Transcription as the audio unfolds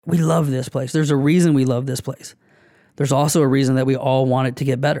we love this place. There's a reason we love this place. There's also a reason that we all want it to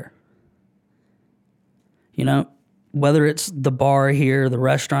get better. You know, whether it's the bar here, the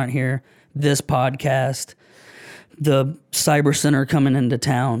restaurant here, this podcast, the cyber center coming into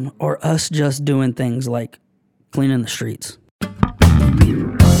town, or us just doing things like cleaning the streets.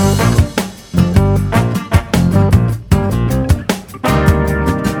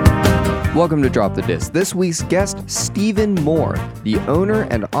 Welcome to Drop the Disc. This week's guest, Stephen Moore, the owner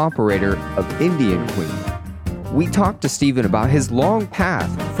and operator of Indian Queen. We talked to Stephen about his long path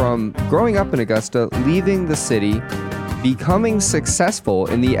from growing up in Augusta, leaving the city, becoming successful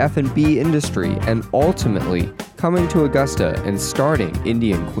in the F&B industry, and ultimately coming to Augusta and starting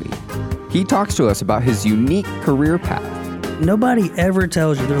Indian Queen. He talks to us about his unique career path. Nobody ever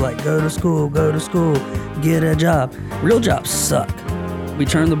tells you, they're like, go to school, get a job. Real jobs suck. We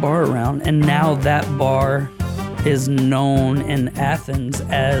turned the bar around, and now that bar is known in Athens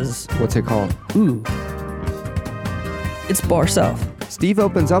as... What's it called? It's Bar South. Steve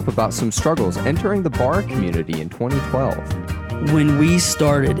opens up about some struggles entering the bar community in 2012. When we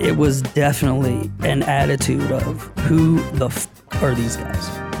started, it was definitely an attitude of, who the are these guys?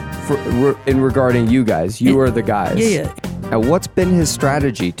 In regarding you guys, you are the guys. Yeah. Now, what's been his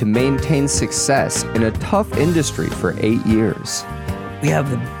strategy to maintain success in a tough industry for 8 years? We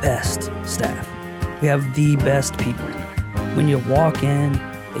have the best staff. We have the best people. When you walk in,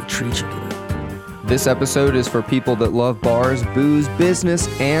 they treat you good. This episode is for people that love bars, booze, business,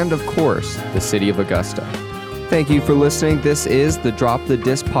 and, of course, the city of Augusta. Thank you for listening. This is the Drop the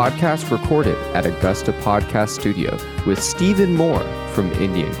Disc podcast recorded at Augusta Podcast Studio with Stephen Moore from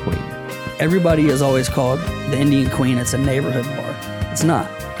Indian Queen. Everybody is always called the Indian Queen. It's a neighborhood bar. It's not.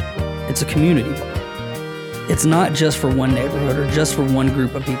 It's a community bar. It's not just for one neighborhood or just for one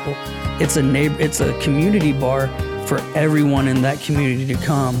group of people. It's a community bar for everyone in that community to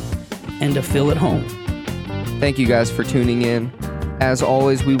come and to feel at home. Thank you guys for tuning in. As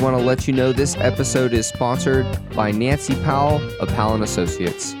always, we want to let you know this episode is sponsored by Nancy Powell of Powell &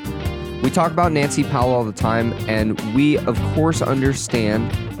 Associates. We talk about Nancy Powell all the time, and we, of course,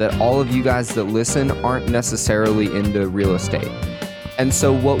 understand that all of you guys that listen aren't necessarily into real estate. And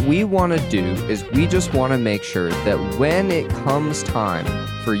so what we want to do is we just want to make sure that when it comes time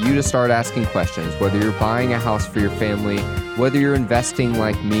for you to start asking questions, whether you're buying a house for your family, whether you're investing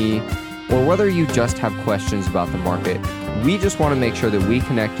like me, or whether you just have questions about the market, we just want to make sure that we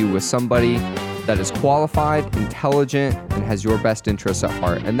connect you with somebody that is qualified, intelligent, and has your best interests at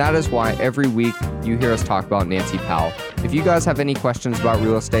heart. And that is why every week you hear us talk about Nancy Powell. If you guys have any questions about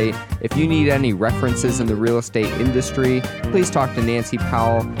real estate, if you need any references in the real estate industry, please talk to Nancy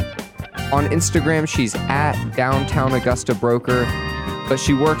Powell. On Instagram, she's at Downtown Augusta Broker, but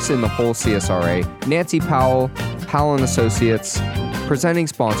she works in the whole CSRA. Nancy Powell, Powell & Associates, presenting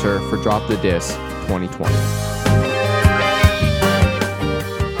sponsor for Drop the Disc 2020.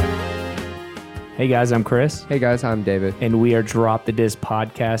 Hey guys, I'm Chris. Hey guys, I'm David. And we are Drop the Disc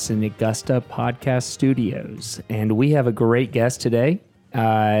Podcast in Augusta Podcast Studios. And we have a great guest today.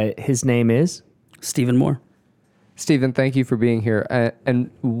 His name is... Stephen Moore. Stephen, thank you for being here. And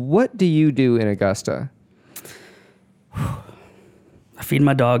what do you do in Augusta? I feed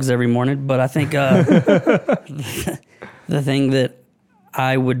my dogs every morning, but I think the thing that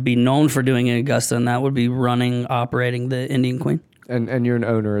I would be known for doing in Augusta, and that would be operating the Indian Queen. And you're an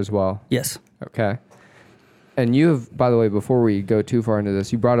owner as well? Yes. Okay. And you have, by the way, before we go too far into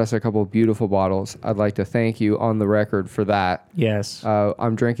this, you brought us a couple of beautiful bottles. I'd like to thank you on the record for that. Yes.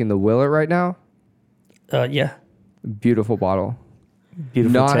 I'm drinking the Willet right now. Yeah. Beautiful bottle.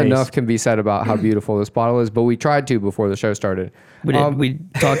 Beautiful Not taste. enough can be said about how beautiful this bottle is, but we tried to before the show started. We did. We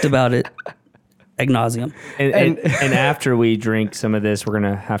talked about it ad nauseum. And after we drink some of this, we're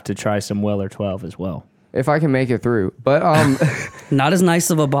going to have to try some Weller 12 as well. If I can make it through. But not as nice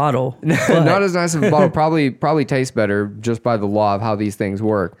of a bottle. Not as nice of a bottle. Probably tastes better just by the law of how these things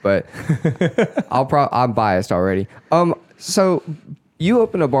work. But I'm biased already. So you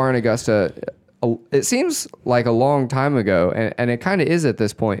opened a bar in Augusta. It seems like a long time ago, and it kind of is at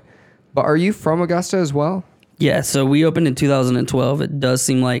this point. But are you from Augusta as well? Yeah. So we opened in 2012. It does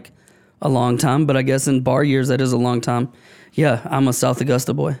seem like a long time, but I guess in bar years that is a long time. Yeah, I'm a South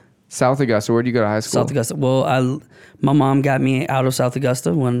Augusta boy. South Augusta. Where did you go to high school? South Augusta. Well, my mom got me out of South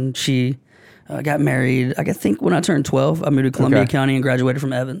Augusta when she got married. I think when I turned 12, I moved to Columbia County and graduated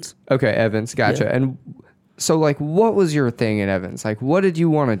from Evans. Okay, Evans. Gotcha. Yeah. And so, like, what was your thing in Evans? Like, what did you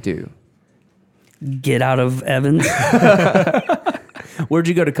want to do? Get out of Evans. Where'd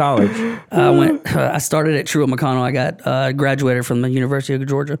you go to college? I started at Truett McConnell. I got graduated from the University of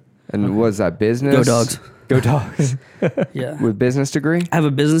Georgia. And was that business? Go Dogs. Go Dogs. Yeah. With business degree? I have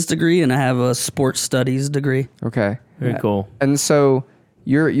a business degree and I have a sports studies degree. Okay. Very cool. And so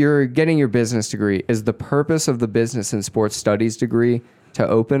you're getting your business degree. Is the purpose of the business and sports studies degree to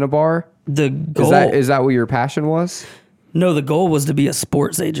open a bar? The goal, Is that what your passion was? no, the goal was to be a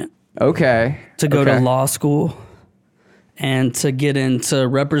sports agent, Okay. to go to Okay. law school and to get into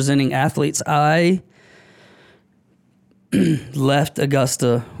representing athletes. I left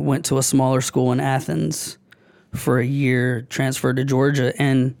Augusta, went to a smaller school in Athens for a year, transferred to Georgia,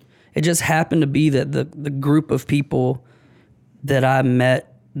 and it just happened to be that the group of people that I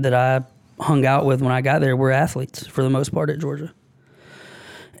met, that I hung out with when I got there, were athletes for the most part at Georgia.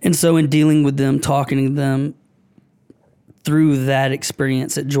 And so in dealing with them, talking to them through that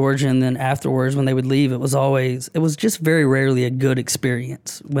experience at Georgia, and then afterwards when they would leave, it was just very rarely a good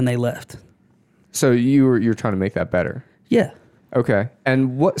experience when they left. So you're trying to make that better. Yeah. Okay.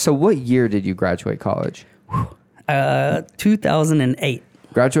 And what year did you graduate college? 2008.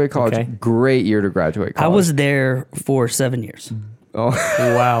 Graduate college, Okay. great year to graduate college. I was there for 7 years. Oh,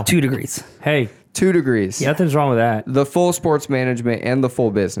 Wow. 2 degrees. Hey, 2 degrees. nothing's wrong with that. The full sports management and the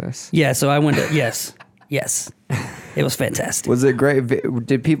full business. Yeah, so I went to, yes. It was fantastic. Was it great?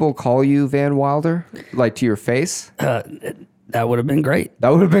 Did people call you Van Wilder? Like to your face? That would have been great. That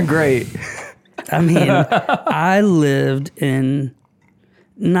would have been great. I mean, I lived in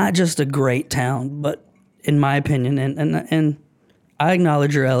not just a great town, but in my opinion, and I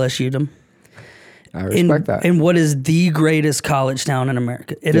acknowledge your LSU-dom. I respect that. In what is the greatest college town in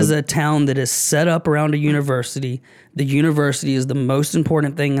America. It is a town that is set up around a university. The university is the most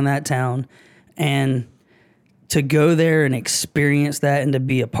important thing in that town. And to go there and experience that and to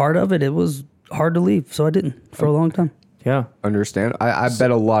be a part of it, it was hard to leave. So I didn't for a long time. Yeah. Understand? I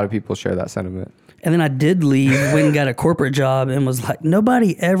bet a lot of people share that sentiment. And then I did leave, went and got a corporate job, and was like,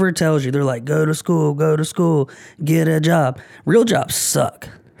 nobody ever tells you. They're like, go to school, get a job. Real jobs suck.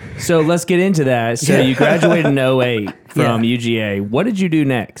 So let's get into that. So you graduated in 08 from UGA. What did you do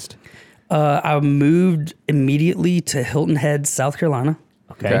next? I moved immediately to Hilton Head, South Carolina.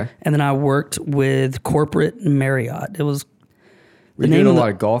 Okay. And then I worked with corporate Marriott. It was Were you doing a lot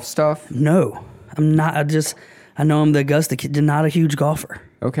of golf stuff? No, I'm not. I know I'm the Augusta kid, not a huge golfer.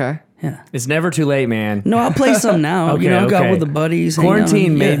 Okay. Yeah. It's never too late, man. No, I'll play some now. Okay, I've got okay. with the buddies. hang out,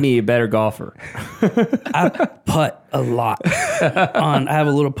 Quarantine made yeah. me a better golfer. I putt a lot. I have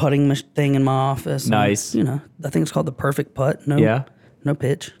a little putting thing in my office. and, Nice. I think it's called the perfect putt. No, Yeah. no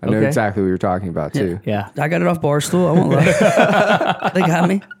pitch. I know Okay. exactly what you're talking about, too. Yeah. I got it off Barstool. I won't lie. They got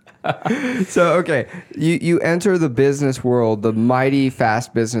me. So, okay, you enter the business world, the mighty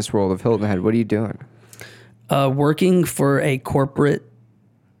fast business world of Hilton Head. What are you doing? Working for a corporate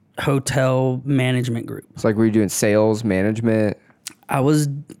hotel management group. It's like, were you doing sales, management? I was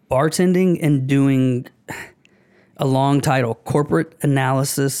bartending and doing a long title, corporate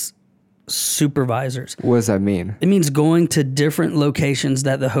analysis supervisors. What does that mean? It means going to different locations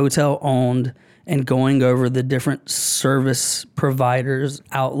that the hotel owned and going over the different service providers,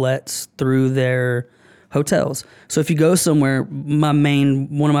 outlets through their hotels. So if you go somewhere, one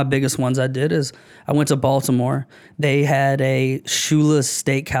of my biggest ones I did is I went to Baltimore. They had a Shula's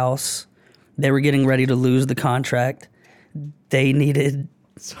Steakhouse. They were getting ready to lose the contract. They needed...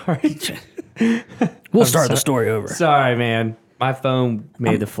 Sorry. We'll start the story over. Sorry, man. My phone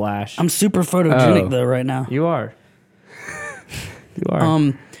made the flash. I'm super photogenic though right now. You are. You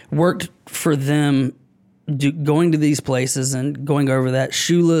are. Worked for them going to these places and going over that.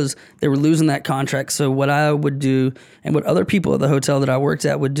 Shula's, they were losing that contract. So what I would do and what other people at the hotel that I worked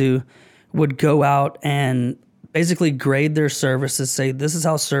at would do would go out and basically grade their services, say this is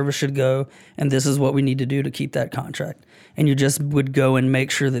how service should go and this is what we need to do to keep that contract. And you just would go and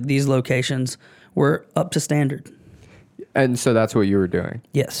make sure that these locations were up to standard. And so that's what you were doing.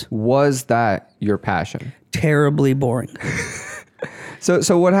 Yes. Was that your passion? Terribly boring.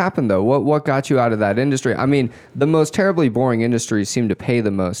 So what happened though? What got you out of that industry? I mean, the most terribly boring industries seem to pay the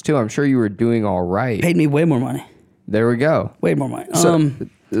most too. I'm sure you were doing all right. Paid me way more money. There we go. Way more money.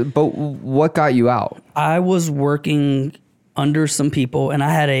 But what got you out? I was working under some people, and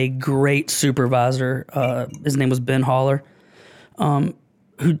I had a great supervisor. His name was Ben Haller,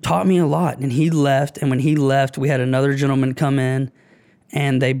 who taught me a lot. And he left, and when he left, we had another gentleman come in,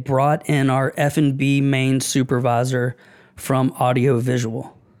 and they brought in our F&B main supervisor from audio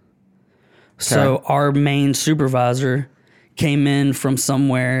visual. So our main supervisor came in from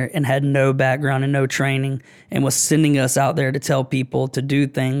somewhere and had no background and no training and was sending us out there to tell people to do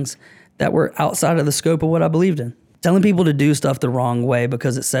things that were outside of the scope of what I believed in. Telling people to do stuff the wrong way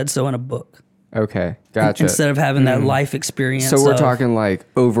because it said so in a book. Okay, gotcha. Instead of having that life experience. So we're of- talking like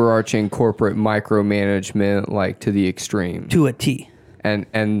overarching corporate micromanagement, like to the extreme. to a T.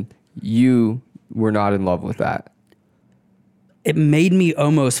 And you were not in love with that. It made me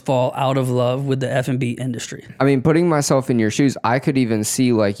almost fall out of love with the F&B industry. I mean, putting myself in your shoes, I could even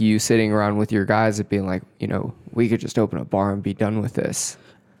see like you sitting around with your guys and being like, we could just open a bar and be done with this.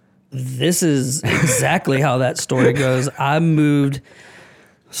 This is exactly how that story goes. I moved.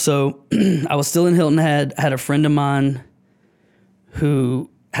 So I was still in Hilton Head. I had a friend of mine who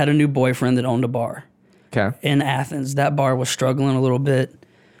had a new boyfriend that owned a bar Okay. in Athens. That bar was struggling a little bit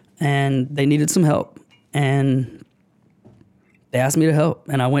and they needed some help. And they asked me to help.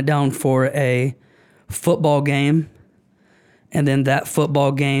 And I went down for a football game. And then that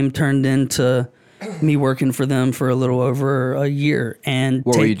football game turned into me working for them for a little over a year. And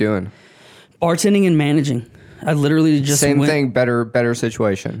What were you doing? bartending and managing. I literally just Same went, thing, better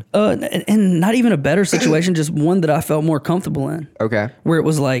situation. and not even a better situation, just one that I felt more comfortable in. Okay. Where it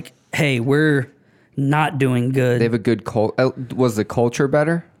was like, hey, we're not doing good. They have a good culture. Was the culture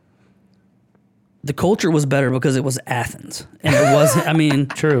better? The culture was better because it was Athens, and it wasn't. I mean,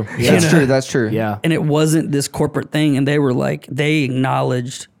 True. Yeah. That's true. That's true. Yeah. and it wasn't this corporate thing. And they were like, they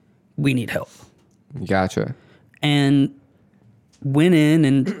acknowledged we need help, Gotcha. and went in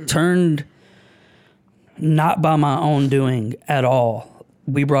and turned. Not by my own doing at all.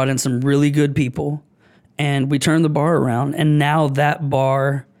 We brought in some really good people and we turned the bar around. And now that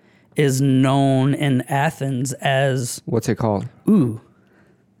bar is known in Athens as, What's it called?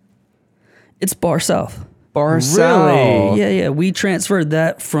 it's Bar South. Bar Really? South. Yeah. We transferred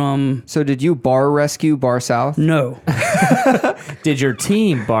that from, So did you bar rescue Bar South? no. Did your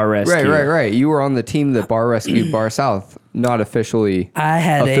team bar rescue? Right. You were on the team that bar rescued Bar South, not officially I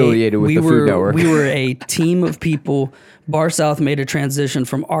had affiliated with the Food Network. We were a team of people. Bar South made a transition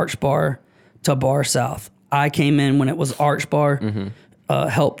from Arch Bar to Bar South. I came in when it was Arch Bar,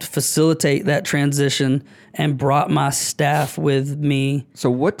 helped facilitate that transition, and brought my staff with me. So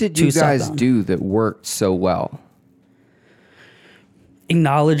what did you to guys Southbound. do that worked so well?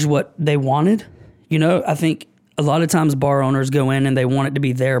 Acknowledge what they wanted. I think a lot of times bar owners go in and they want it to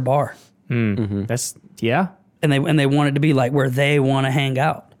be their bar, That's yeah. and they want it to be like where they want to hang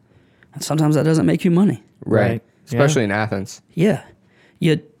out. And sometimes that doesn't make you money. Right. Especially in Athens. Yeah.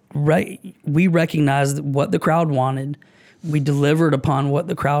 We recognized what the crowd wanted. We delivered upon what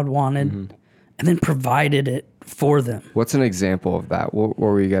the crowd wanted and then provided it for them. What's an example of that? What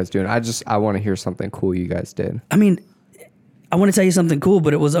were you guys doing? I want to hear something cool you guys did. I mean, I want to tell you something cool,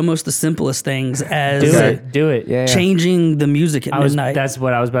 but it was almost the simplest things as Do it. Yeah. changing the music at midnight. That's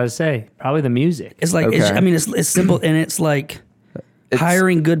what I was about to say. Probably the music. It's like, Okay. it's simple and it's like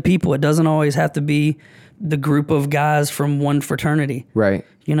hiring good people. It doesn't always have to be the group of guys from one fraternity. Right.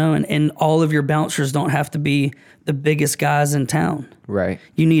 And all of your bouncers don't have to be the biggest guys in town. Right.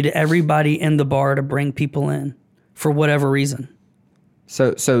 You need everybody in the bar to bring people in for whatever reason.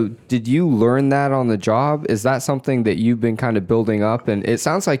 So did you learn that on the job? Is that something that you've been kind of building up? And it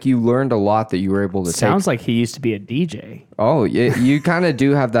sounds like you learned a lot that you were able to Sounds take. like he used to be a DJ. Oh, you kind of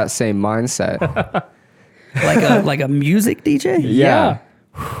do have that same mindset. Like a music DJ? Yeah.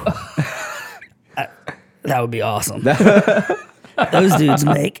 That would be awesome. Those dudes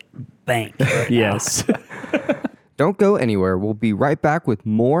make bank. Yes. Don't go anywhere. We'll be right back with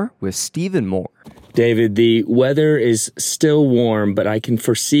more with Stephen Moore. David, the weather is still warm, but I can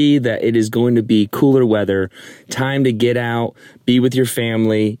foresee that it is going to be cooler weather. Time to get out, be with your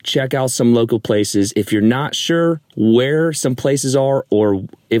family, check out some local places. If you're not sure where some places are or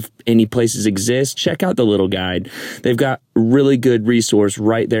if any places exist, check out the Little Guide. They've got a really good resource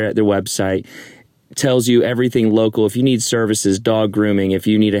right there at their website. Tells you everything local. If you need services, dog grooming, if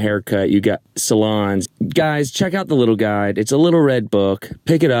you need a haircut, you got salons. Guys, check out the Little Guide. It's a little red book.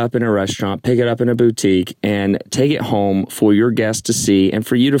 Pick it up in a restaurant, pick it up in a boutique, and take it home for your guests to see and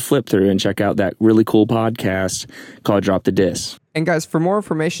for you to flip through and check out that really cool podcast called Drop the Disc. And guys, for more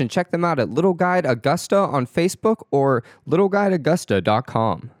information, check them out at Little Guide Augusta on Facebook or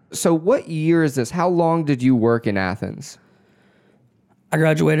littleguideaugusta.com. So what year is this? How long did you work in Athens? I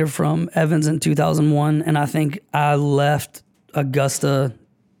graduated from Evans in 2001, and I think I left Augusta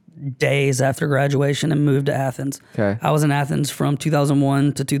days after graduation and moved to Athens. Okay. I was in Athens from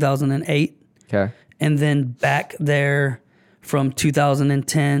 2001 to 2008, Okay. and then back there from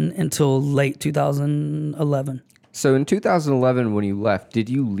 2010 until late 2011. So in 2011, when you left, did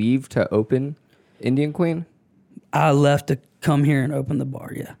you leave to open Indian Queen? I left to come here and open the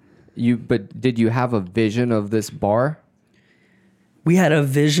bar, yeah. But did you have a vision of this bar? We had a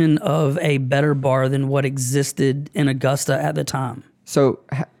vision of a better bar than what existed in Augusta at the time. So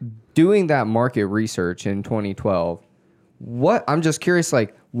doing that market research in 2012, I'm just curious,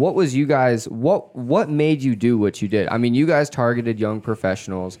 like, what was you guys, what made you do what you did? I mean, you guys targeted young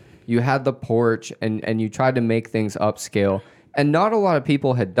professionals. You had the porch and you tried to make things upscale. And not a lot of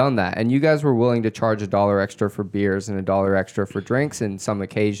people had done that. And you guys were willing to charge $1 extra for beers and $1 extra for drinks in some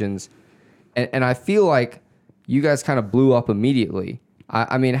occasions. And I feel like you guys kind of blew up immediately.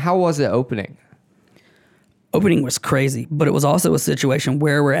 I mean, how was it opening? Opening was crazy, but it was also a situation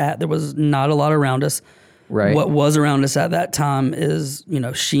where we're at. There was not a lot around us. Right. What was around us at that time is,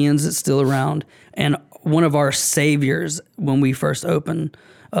 Sheehan's is still around. And one of our saviors when we first opened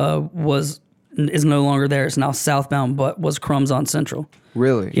is no longer there. It's now southbound, but was Crumbs on Central.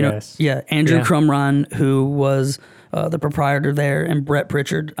 Really? Yes. Andrew Crumrine, who was the proprietor there, and Brett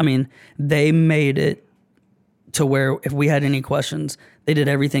Pritchard. I mean, they made it to where if we had any questions, they did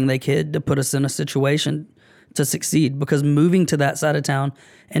everything they could to put us in a situation to succeed, because moving to that side of town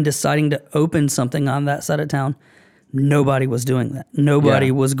and deciding to open something on that side of town, nobody was doing that. Nobody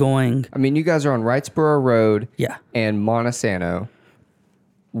was going. I mean, you guys are on Wrightsboro Road and Montesano.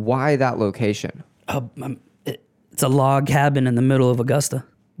 Why that location? It's a log cabin in the middle of Augusta.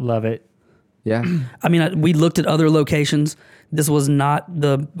 Love it. Yeah. I mean, we looked at other locations. This was not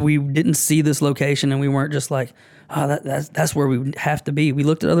we didn't see this location, and we weren't just like, oh, that's where we have to be. We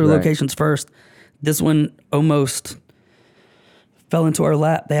looked at other locations first. This one almost fell into our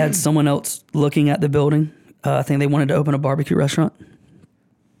lap. They had someone else looking at the building. I think they wanted to open a barbecue restaurant.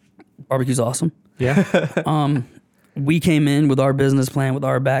 Barbecue's awesome. Yeah. We came in with our business plan, with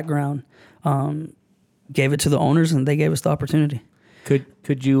our background, gave it to the owners, and they gave us the opportunity.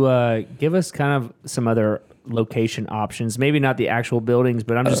 Could you give us kind of some other location options? Maybe not the actual buildings,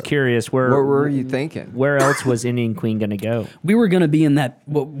 but I'm just curious what were you thinking? Where else was Indian Queen going to go? We were going to be in that,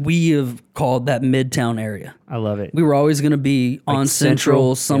 what we have called that Midtown area. I love it. We were always going to be on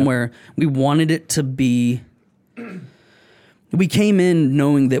Central somewhere. Yeah. We wanted it to be. We came in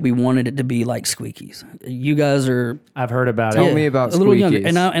knowing that we wanted it to be like Squeaky's. You guys are. I've heard about Tell it. me about a little Squeaky's.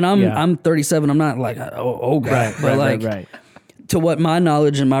 younger, and I'm 37. I'm not like old guy, but right. To what my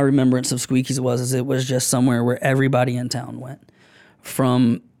knowledge and my remembrance of Squeaky's was it was just somewhere where everybody in town went.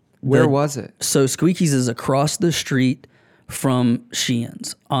 From where was it? So Squeaky's is across the street from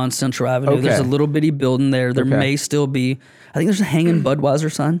Sheehan's on Central Avenue. Okay. There's a little bitty building there. There may still be. I think there's a hanging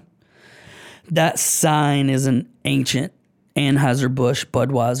Budweiser sign. That sign is an ancient Anheuser-Busch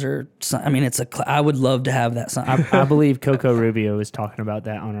Budweiser sign. I mean, I would love to have that sign. I believe Coco Rubio was talking about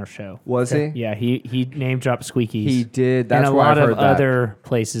that on our show. Was he? Yeah, he name dropped Squeaky's. He did. That's and a where lot I've heard of other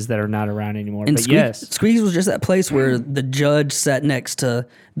places that are not around anymore. And but yes, Squeaky's was just that place where the judge sat next to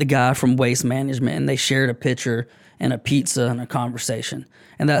the guy from Waste Management, and they shared a pitcher and a pizza and a conversation.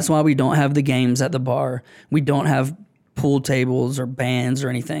 And that's why we don't have the games at the bar. We don't have pool tables or bands or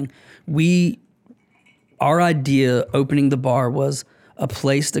anything. Our idea opening the bar was a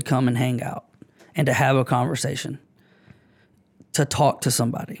place to come and hang out and to have a conversation, to talk to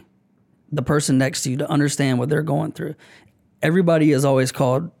somebody, the person next to you, to understand what they're going through. Everybody is always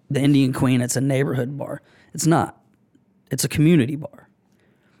called the Indian Queen. It's a neighborhood bar. It's not. It's a community bar.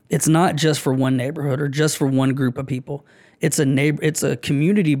 It's not just for one neighborhood or just for one group of people. It's a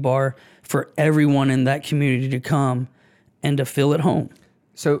community bar for everyone in that community to come and to feel at home.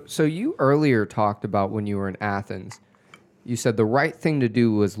 So you earlier talked about when you were in Athens, you said the right thing to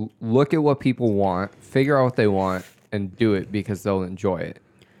do was look at what people want, figure out what they want, and do it because they'll enjoy it.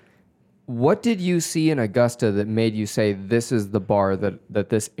 What did you see in Augusta that made you say this is the bar that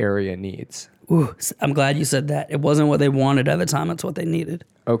this area needs? Ooh, I'm glad you said that. It wasn't what they wanted at the time. It's what they needed.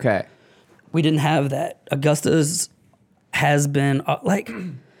 Okay. We didn't have that. Augusta's has been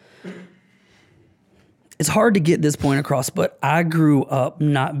it's hard to get this point across, but I grew up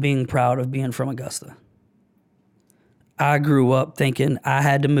not being proud of being from Augusta. I grew up thinking I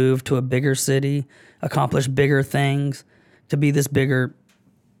had to move to a bigger city, accomplish bigger things, to be this bigger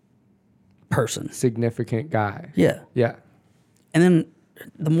person. Significant guy. Yeah. Yeah. And then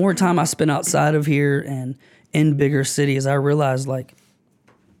the more time I spent outside of here and in bigger cities, I realized,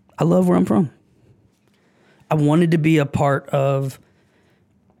 I love where I'm from. I wanted to be a part of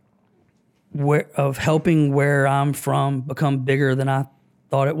helping where I'm from become bigger than I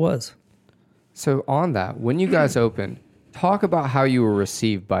thought it was. So on that, when you guys opened, talk about how you were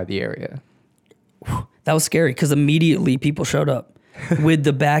received by the area. That was scary because immediately people showed up with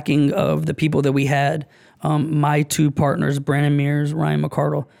the backing of the people that we had. My two partners, Brandon Mears, Ryan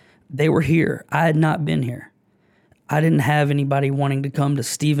McCardle, they were here. I had not been here. I didn't have anybody wanting to come to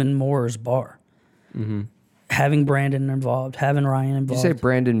Stephen Moore's bar. Mm-hmm. having Brandon involved, having Ryan Did involved. you say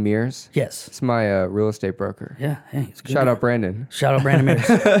Brandon Mears? Yes. It's my real estate broker. Yeah. Hey, it's good. Shout out Brandon. Shout out Brandon Mears.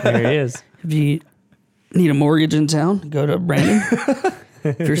 There he is. If you need a mortgage in town, go to Brandon.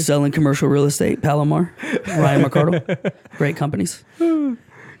 If you're selling commercial real estate, Palomar, Ryan McCardle, great companies.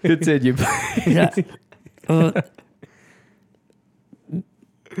 Continue. Yeah.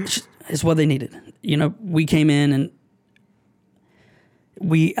 It's what they needed. You know, we came in and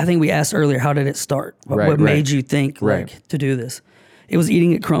I think we asked earlier, how did it start? What made you think to do this? It was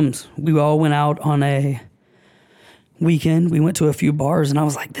eating at Crumbs. We all went out on a weekend. We went to a few bars and I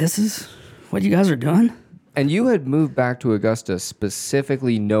was like, this is what you guys are doing? And you had moved back to Augusta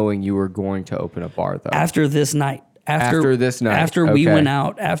specifically knowing you were going to open a bar, though. After this night. After this night. After we went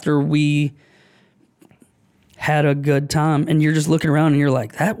out, after we had a good time, and you're just looking around and you're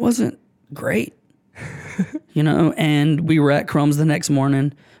like, that wasn't great. You know, and we were at Crumbs the next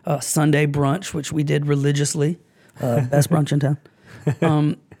morning, Sunday brunch, which we did religiously, best brunch in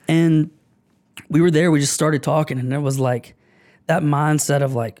town. And we were there, we just started talking, and it was like that mindset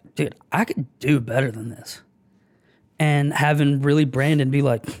of like, dude, I could do better than this. And having really Brandon be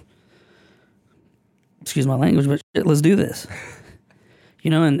like, excuse my language, but shit, let's do this.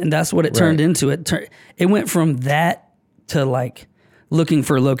 You know, and that's what it turned into. It went from that to like looking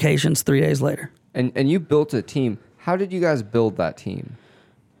for locations 3 days later. And you built a team. How did you guys build that team?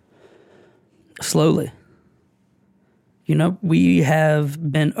 Slowly. You know, we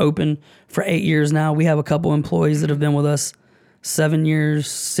have been open for 8 years now. We have a couple employees that have been with us 7 years,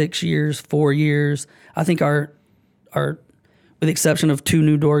 6 years, 4 years. I think our with the exception of 2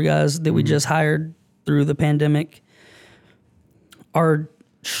 new door guys that we just hired through the pandemic, our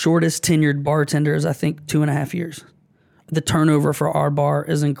shortest tenured bartender is, I think, 2.5 years. The turnover for our bar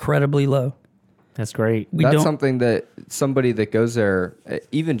is incredibly low. That's great. That's something that somebody that goes there,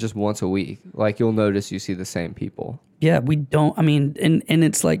 even just once a week, like you'll notice you see the same people. Yeah, we don't. I mean, and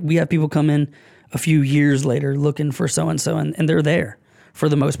it's like we have people come in a few years later looking for so-and-so, and they're there for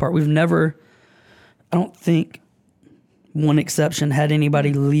the most part. We've never, I don't think, one exception, had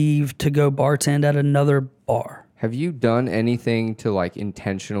anybody leave to go bartend at another bar. Have you done anything to like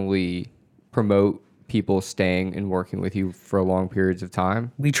intentionally promote people staying and working with you for long periods of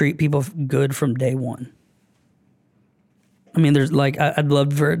time? We treat people good from day one. I mean, there's like, I'd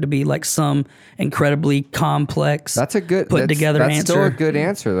love for it to be like some incredibly complex, That's a good put together that's answer. Still a good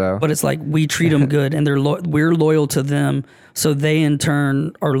answer though. But it's like we treat them good, and we're loyal to them, so they in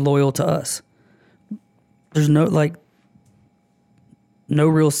turn are loyal to us. There's no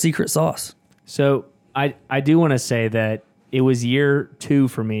real secret sauce. So I do want to say that it was year 2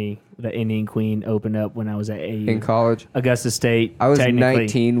 for me that Indian Queen opened up when I was at AU. In college? Augusta State. I was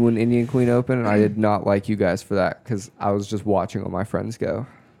 19 when Indian Queen opened, and I did not like you guys for that because I was just watching all my friends go.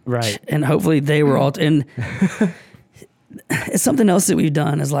 Right. And hopefully they were all... And it's something else that we've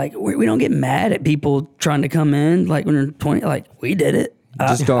done is like, we don't get mad at people trying to come in. Like when you're 20, like we did it.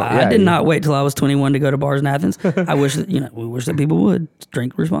 I did not wait till I was 21 to go to bars in Athens. I wish that, we wish that people would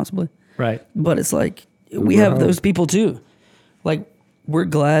drink responsibly. Right. But it's like, we have those people too. Like, we're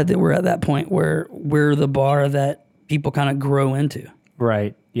glad that we're at that point where we're the bar that people kind of grow into.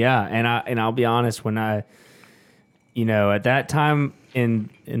 Right. Yeah. And I'll be honest, when at that time in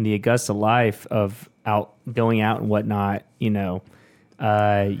the Augusta life of going out and whatnot, you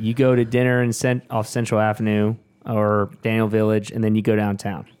go to dinner off Central Avenue or Daniel Village, and then you go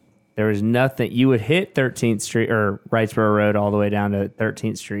downtown. There was nothing. You would hit 13th Street or Wrightsboro Road all the way down to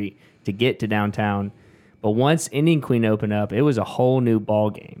 13th Street to get to downtown. But once Indian Queen opened up, it was a whole new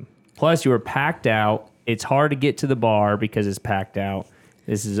ball game. Plus, you were packed out. It's hard to get to the bar because it's packed out.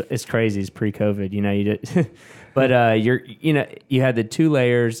 It's crazy. It's pre-COVID. But you had the 2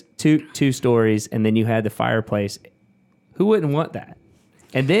 layers, two stories, and then you had the fireplace. Who wouldn't want that?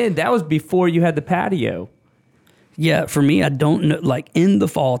 And then that was before you had the patio. Yeah, for me, I don't know. Like in the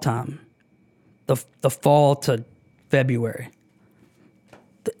fall time, the fall to February.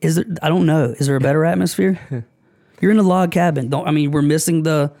 I don't know. Is there a better atmosphere? You're in a log cabin. We're missing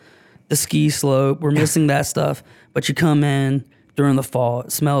the ski slope. We're missing that stuff. But you come in during the fall.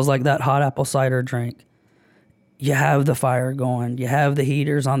 It smells like that hot apple cider drink. You have the fire going. You have the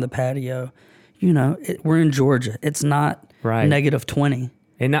heaters on the patio. We're in Georgia. It's not negative 20.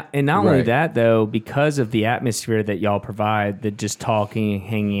 And not only that, though, because of the atmosphere that y'all provide, that just talking,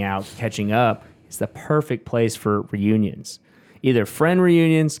 hanging out, catching up, is the perfect place for reunions. Either friend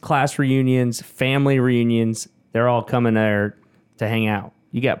reunions, class reunions, family reunions. They're all coming there to hang out.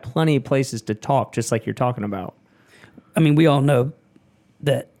 You got plenty of places to talk, just like you're talking about. We all know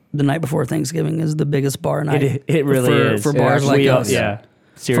that the night before Thanksgiving is the biggest bar night. It really is. For bars like us. Yeah,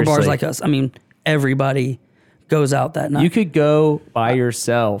 seriously. For bars like us. Everybody goes out that night. You could go by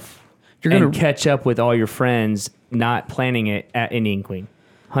yourself You're and gonna catch up with all your friends, not planning it at Indian Queen.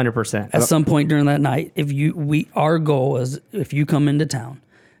 100%. at some point during that night. Our goal is if you come into town,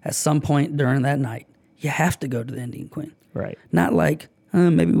 at some point during that night, you have to go to the Indian Queen. Right. Not like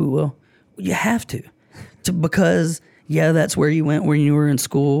maybe we will. You have because that's where you went when you were in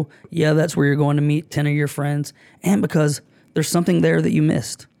school. Yeah, that's where you're going to meet 10 of your friends, and because there's something there that you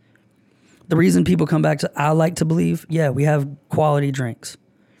missed. The reason people come back to, I like to believe, we have quality drinks.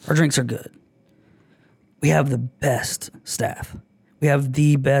 Our drinks are good. We have the best staff. We have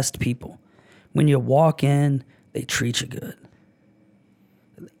the best people. When you walk in, they treat you good.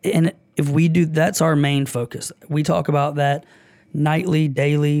 And if we do, that's our main focus. We talk about that nightly,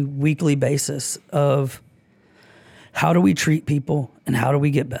 daily, weekly basis of how do we treat people and how do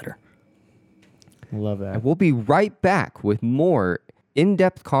we get better. Love that. And we'll be right back with more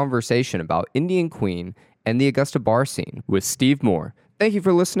in-depth conversation about Indian Queen and the Augusta bar scene with Steve Moore. Thank you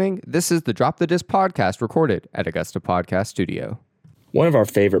for listening. This is the Drop the Disc podcast recorded at Augusta Podcast Studio. One of our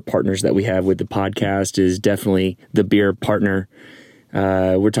favorite partners that we have with the podcast is definitely the beer partner.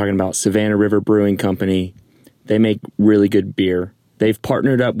 We're talking about Savannah River Brewing Company. They make really good beer. They've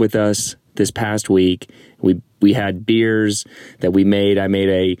partnered up with us this past week. We had beers that we made. I made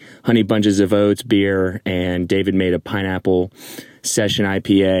a Honey Bunches of Oats beer, and David made a Pineapple Session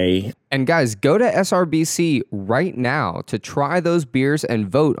IPA. And guys, go to SRBC right now to try those beers and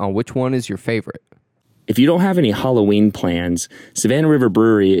vote on which one is your favorite. If you don't have any Halloween plans, Savannah River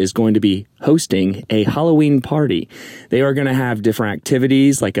Brewery is going to be hosting a Halloween party. They are going to have different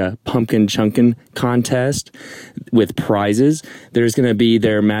activities like a pumpkin chunkin' contest with prizes. There's going to be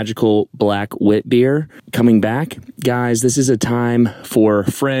their magical black wit beer coming back. Guys, this is a time for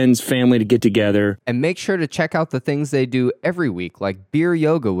friends, family to get together. And make sure to check out the things they do every week, like beer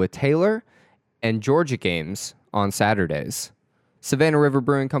yoga with Taylor and Georgia games on Saturdays. Savannah River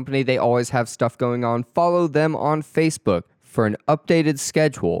Brewing Company, they always have stuff going on. Follow them on Facebook for an updated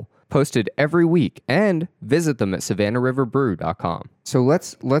schedule posted every week, and visit them at savannahriverbrew.com. So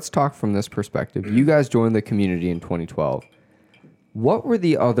let's talk from this perspective. You guys joined the community in 2012. What were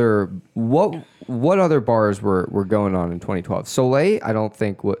the other what other bars were going on in 2012? Soleil, I don't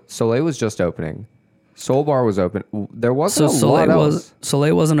think Soleil was just opening. Soul Bar was open. There wasn't a lot else.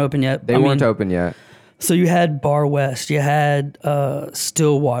 Soleil wasn't open yet. They weren't open yet. So you had Bar West, you had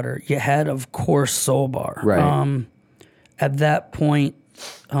Stillwater, you had, of course, Soul Bar. Right. At that point,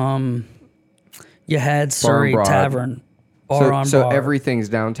 you had Surrey Broad. Tavern, Bar on So Bar. everything's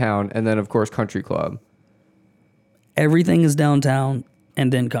downtown, and then, of course, Country Club. Everything is downtown,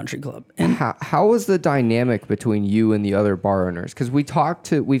 and then Country Club. And How was the dynamic between you and the other bar owners? Because we've talked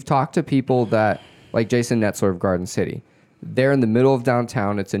to people that, like Jason Netzler of Garden City. They're in the middle of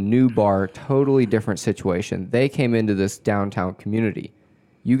downtown. It's a new bar, totally different situation. They came into this downtown community.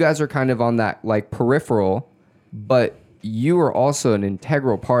 You guys are kind of on that like peripheral, but you are also an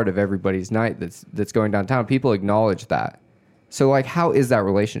integral part of everybody's night that's going downtown. People acknowledge that. So like, how is that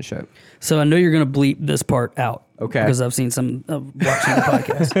relationship? so I know you're going to bleep this part out. Okay. Because I've seen some watching the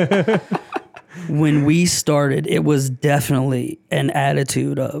podcast. When we started, it was definitely an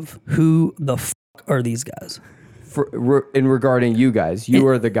attitude of who the f*** are these guys? In regarding you guys, you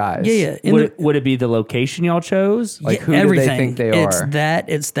are the guys. Yeah. Would it be the location y'all chose? Like, who do they think they are?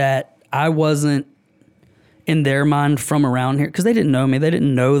 It's that I wasn't in their mind from around here because they didn't know me. They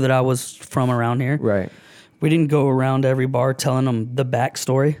didn't know that I was from around here. Right. We didn't go around every bar telling them the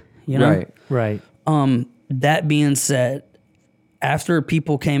backstory. You know. Right. That being said, after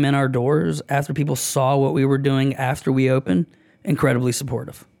people came in our doors, after people saw what we were doing after we opened, incredibly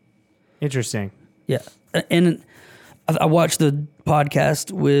supportive. Interesting. Yeah, and I watched the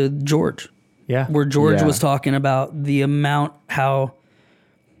podcast with George. Yeah. Where George Yeah. was talking about the amount how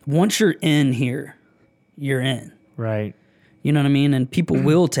once you're in here, you're in. Right. You know what I mean? And people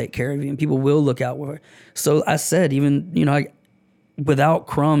will take care of you and people will look out for you. So I said, even, without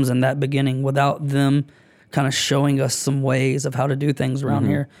Crumbs in that beginning, without them kind of showing us some ways of how to do things around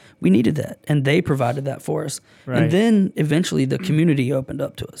here, we needed that. And they provided that for us. Right. And then eventually the community opened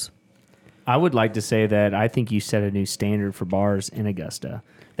up to us. I would like to say that I think you set a new standard for bars in Augusta.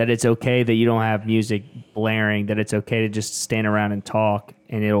 That it's okay that you don't have music blaring, that it's okay to just stand around and talk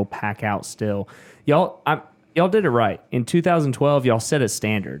and it'll pack out still. Y'all did it right. In 2012, y'all set a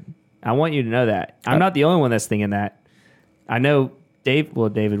standard. I want you to know that. I'm not the only one that's thinking that. I know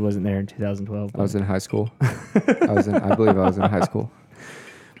David wasn't there in 2012. I was in high school. I believe I was in high school.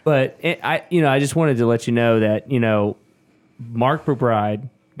 But I just wanted to let you know that, Mark McBride,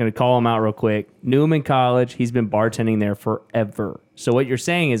 going to call him out real quick, knew him in college. He's been bartending there forever. So what you're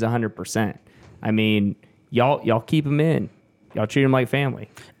saying is 100%. I mean, y'all keep them in. Y'all treat them like family.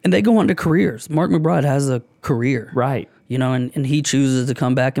 And they go on to careers. Mark McBride has a career. Right. You know, and he chooses to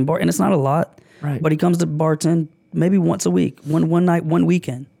come back and bar. And it's not a lot. Right. But he comes to bartend maybe once a week, one night, one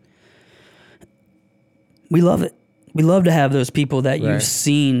weekend. We love it. We love to have those people that Right. you've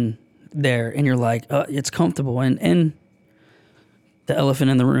seen there and you're like, it's comfortable. And the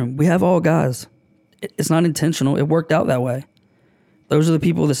elephant in the room, we have all guys. It's not intentional. It worked out that way. Those are the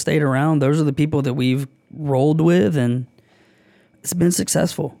people that stayed around. Those are the people that we've rolled with, and it's been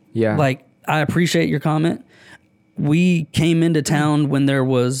successful. Yeah. Like, I appreciate your comment. We came into town when there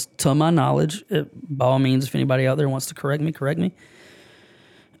was, to my knowledge, by all means, if anybody out there wants to correct me.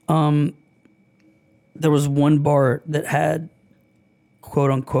 There was one bar that had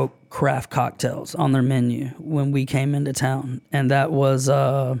quote unquote craft cocktails on their menu when we came into town, and that was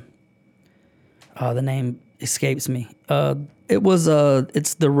the name escapes me.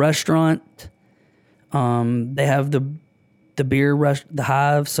 It's the restaurant. They have the beer rush, the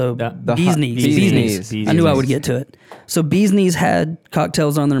Hive. So Bees Knees. I knew I would get to it. So Bees Knees had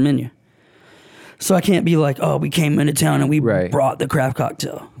cocktails on their menu. So I can't be like, oh, we came into town and we brought the craft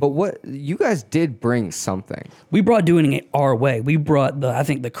cocktail. But what you guys did bring something. We brought doing it our way. We brought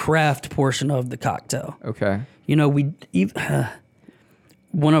the craft portion of the cocktail. Okay. You know,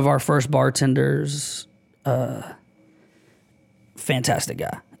 one of our first bartenders, fantastic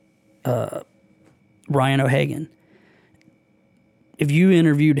guy, Ryan O'Hagan. If you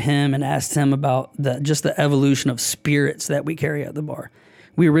interviewed him and asked him about just the evolution of spirits that we carry at the bar,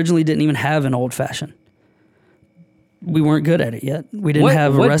 we originally didn't even have an old fashioned. We weren't good at it yet. We didn't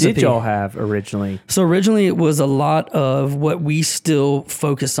have a recipe. What did y'all have originally? So originally it was a lot of what we still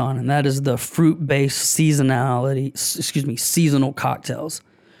focus on, and that is the fruit-based seasonal cocktails,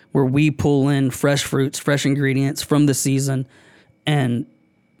 where we pull in fresh fruits, fresh ingredients from the season, and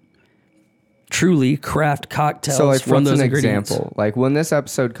truly craft cocktails So like, from what's those an ingredients. example? Like when this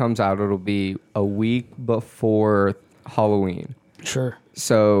episode comes out, it'll be a week before Halloween. Sure.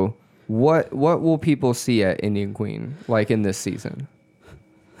 So what will people see at Indian Queen like in this season?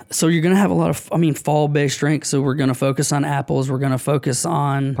 So you're going to have a lot of, fall-based drinks. So we're going to focus on apples. We're going to focus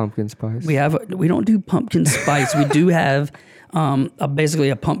on Pumpkin spice. We don't do pumpkin spice. We do have basically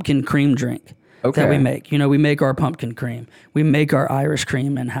a pumpkin cream drink that we make. You know, we make our pumpkin cream. We make our Irish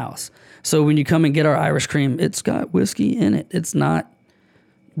cream in-house. So when you come and get our Irish cream, it's got whiskey in it. It's not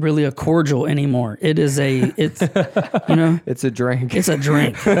really a cordial anymore. It's it's a drink. It's a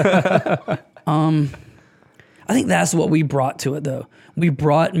drink. I think that's what we brought to it, though. We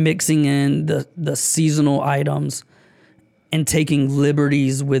brought mixing in the seasonal items and taking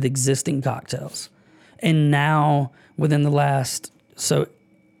liberties with existing cocktails. And now, within the last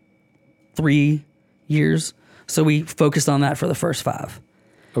 3 years, so we focused on that for the first 5.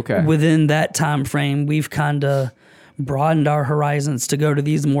 Okay. Within that time frame, we've kind of broadened our horizons to go to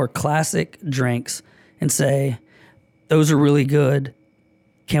these more classic drinks and say, those are really good.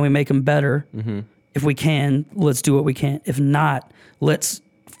 Can we make them better? Mm-hmm. If we can, let's do what we can. If not, let's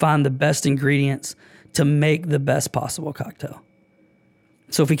find the best ingredients to make the best possible cocktail.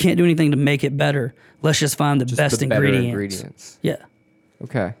 So if we can't do anything to make it better, let's just find the best ingredients. Yeah.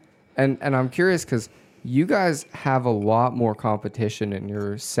 Okay. And I'm curious because you guys have a lot more competition in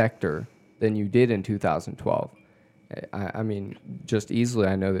your sector than you did in 2012. I mean, just easily,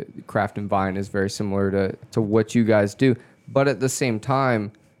 I know that Craft and Vine is very similar to what you guys do. But at the same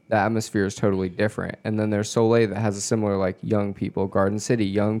time, the atmosphere is totally different. And then there's Soleil that has a similar, like, young people, Garden City,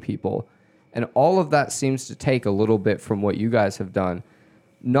 young people. And all of that seems to take a little bit from what you guys have done.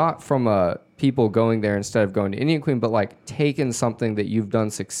 Not from people going there instead of going to Indian Queen, but, like, taken something that you've done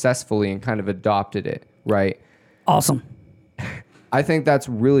successfully and kind of adopted it, right? Awesome. I think that's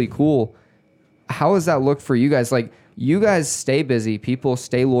really cool. How does that look for you guys? Like, you guys stay busy, people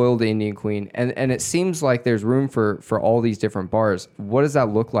stay loyal to Indian Queen, and it seems like there's room for all these different bars. What does that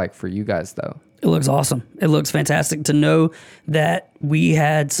look like for you guys, though? It looks awesome. It looks fantastic to know that we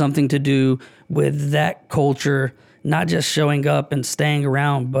had something to do with that culture, not just showing up and staying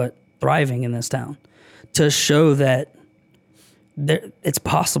around, but thriving in this town. To show that it's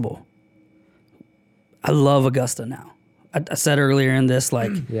possible. I love Augusta now. I said earlier in this,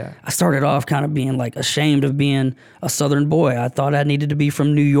 like, I started off kind of being, like, ashamed of being a Southern boy. I thought I needed to be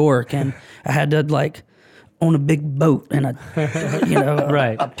from New York, and I had to, like, own a big boat and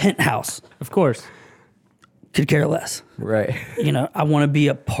a penthouse. Of course. Could care less. Right. I want to be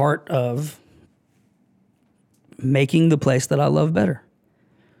a part of making the place that I love better.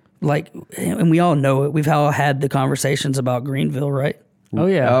 Like, and we all know it. We've all had the conversations about Greenville, right? Oh,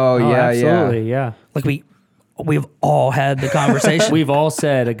 yeah. Oh, yeah, absolutely, yeah. Like, we've all had the conversation. We've all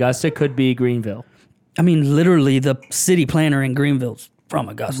said Augusta could be Greenville. I mean, literally, the city planner in Greenville's from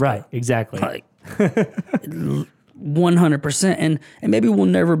Augusta. Right. Exactly. Like 100%. And maybe we'll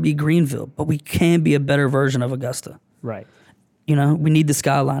never be Greenville, but we can be a better version of Augusta. Right. You know, we need the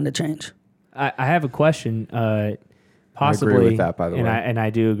skyline to change. I have a question. Possibly, I agree with that, by the and way. and I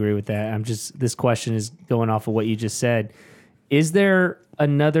do agree with that. This question is going off of what you just said. Is there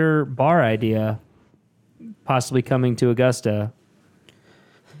another bar idea possibly coming to Augusta?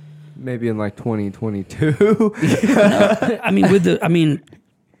 Maybe in like 2022. I mean,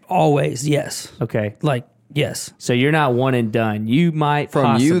 always, yes. Okay. Like, yes. So you're not one and done. You might From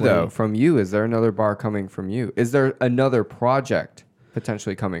possibly, you, though. From you. Is there another bar coming from you? Is there another project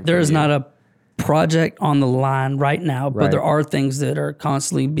potentially coming There from is you? not a project on the line right now, but Right. there are things that are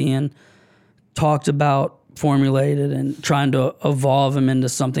constantly being talked about, formulated, and trying to evolve them into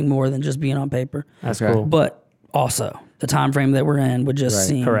something more than just being on paper. That's Okay. cool. But also, the time frame that we're in would just Right.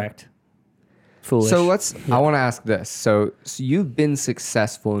 seem Correct. Foolish. So I want to ask this. So you've been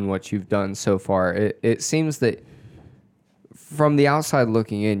successful in what you've done so far. It seems that from the outside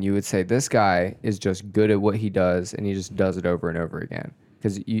looking in, you would say this guy is just good at what he does and he just does it over and over again.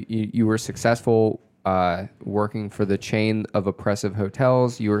 Because you were successful working for the chain of oppressive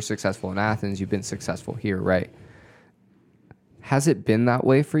hotels. You were successful in Athens. You've been successful here, right? Has it been that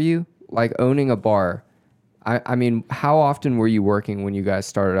way for you? Like owning a bar, I mean, how often were you working when you guys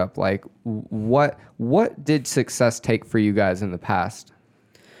started up? Like, what did success take for you guys in the past?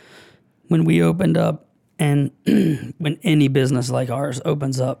 when we opened up, and when any business like ours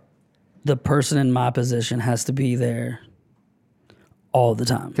opens up, the person in my position has to be there all the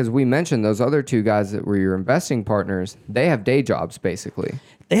time. Because we mentioned those other two guys that were your investing partners, they have day jobs basically.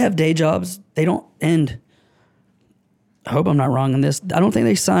 They have day jobs. They don't, and I hope I'm not wrong in this. I don't think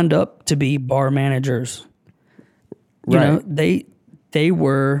they signed up to be bar managers. You Right. know, they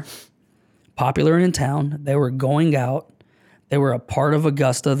were popular in town. They were going out. They were a part of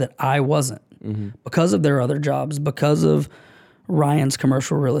Augusta that I wasn't because of their other jobs, because of Ryan's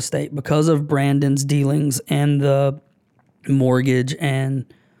commercial real estate, because of Brandon's dealings and the mortgage and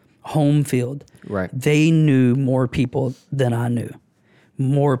home field. Right. They knew more people than I knew.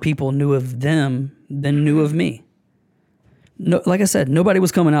 More people knew of them than knew of me. No, like I said, nobody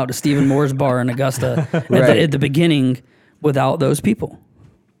was coming out to Stephen Moore's bar in Augusta at the beginning without those people.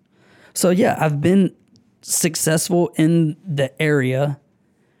 So yeah, I've been successful in the area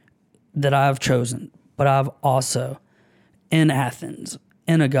that I've chosen, but I've also in Athens,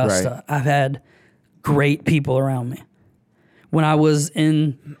 in Augusta, I've had great people around me. When I was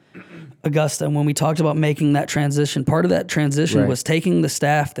in Augusta, when we talked about making that transition, part of that transition Right. was taking the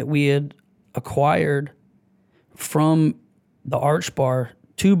staff that we had acquired from the Arch Bar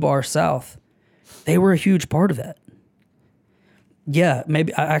to Bar South. They were a huge part of that. Yeah,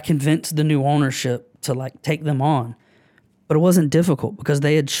 maybe I convinced the new ownership to like take them on, but it wasn't difficult because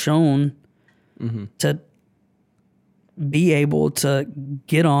they had shown to be able to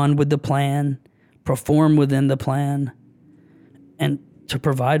get on with the plan, perform within the plan, and to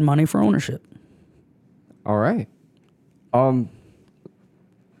provide money for ownership. All right.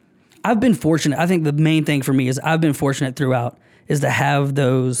 I've been fortunate. I think the main thing for me is I've been fortunate throughout is to have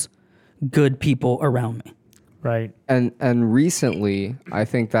those good people around me. Right. And recently, I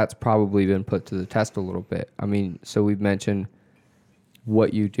think that's probably been put to the test a little bit. I mean, so we've mentioned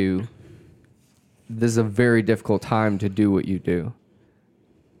what you do. This is a very difficult time to do what you do.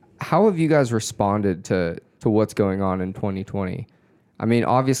 How have you guys responded to what's going on in 2020? I mean,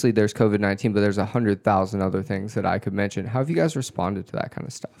 obviously there's COVID-19, but there's 100,000 other things that I could mention. How have you guys responded to that kind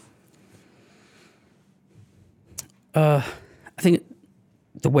of stuff? I think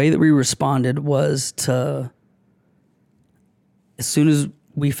the way that we responded was to, as soon as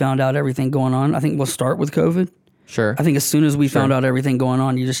we found out everything going on, I think we'll start with COVID. Sure. I think as soon as we found out everything going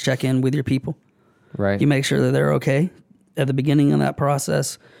on, you just check in with your people. Right. You make sure that they're okay at the beginning of that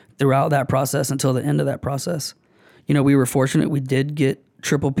process, throughout that process, until the end of that process. You know, we were fortunate. We did get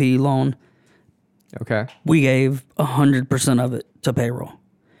PPP loan. Okay. We gave 100% of it to payroll.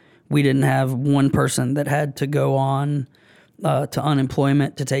 We didn't have one person that had to go on to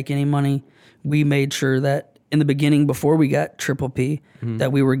unemployment to take any money. We made sure that in the beginning, before we got PPP,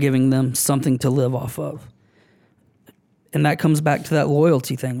 that we were giving them something to live off of. And that comes back to that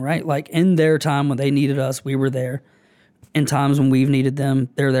loyalty thing, right? Like in their time when they needed us, we were there. In times when we've needed them,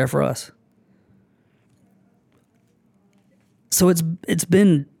 they're there for us. So it's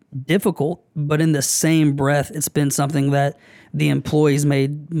been difficult, but in the same breath, it's been something that the employees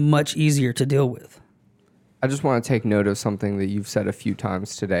made much easier to deal with. I just want to take note of something that you've said a few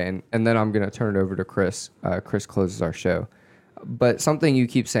times today, and then I'm going to turn it over to Chris. Chris closes our show. But something you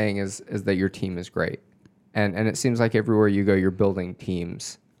keep saying is that your team is great. And it seems like everywhere you go, you're building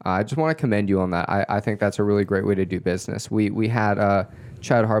teams. I just want to commend you on that. I think that's a really great way to do business. We had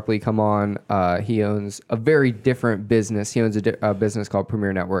Chad Harpley come on. He owns a very different business. He owns a business called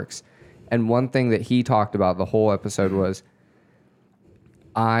Premier Networks. And one thing that he talked about the whole episode was,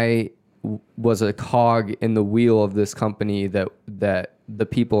 I was a cog in the wheel of this company that the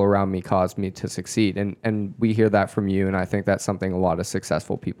people around me caused me to succeed. And we hear that from you, and I think that's something a lot of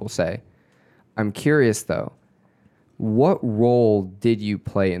successful people say. I'm curious, though, what role did you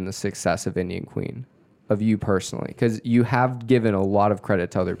play in the success of Indian Queen, of you personally? Because you have given a lot of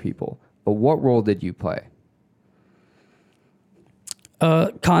credit to other people, but what role did you play?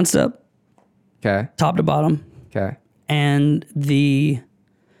 Concept, Okay. top to bottom, Okay. and the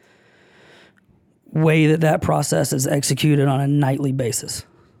way that process is executed on a nightly basis.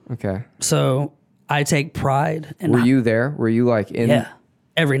 Okay. So I take pride in Were you there? Were you like in? Yeah,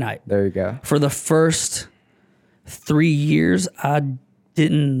 every night. There you go. For the first 3 years, I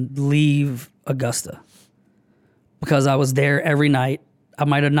didn't leave Augusta because I was there every night. I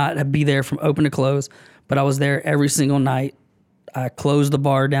might have not be there from open to close, but I was there every single night. I closed the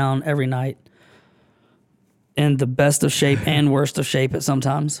bar down every night in the best of shape and worst of shape at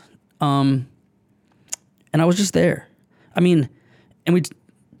sometimes. And I was just there. I mean,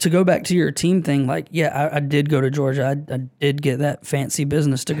 to go back to your team thing, like, yeah, I did go to Georgia. I did get that fancy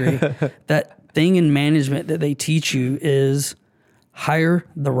business degree. That thing in management that they teach you is hire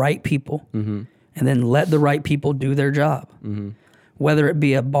the right people and then let the right people do their job. Whether it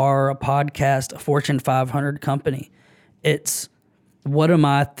be a bar, a podcast, a Fortune 500 company, it's what do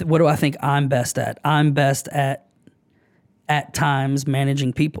I think I'm best at? I'm best at times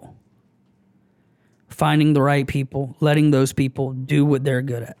managing people. Finding the right people, letting those people do what they're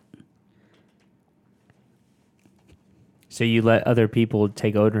good at. So you let other people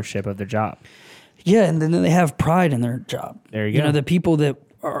take ownership of their job. Yeah, and then they have pride in their job. There you You go. know, the people that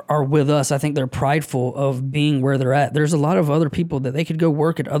are with us, I think they're prideful of being where they're at. There's a lot of other people that they could go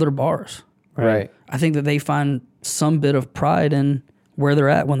work at other bars. Right. I think that they find some bit of pride in where they're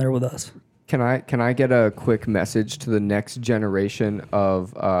at when they're with us. Can I get a quick message to the next generation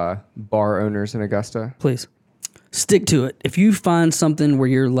of bar owners in Augusta? Please stick to it. If you find something where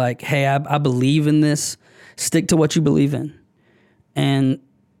you're like, hey, I believe in this, stick to what you believe in. And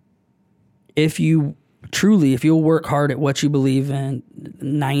if you'll work hard at what you believe in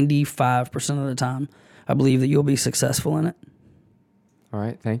 95% of the time, I believe that you'll be successful in it. All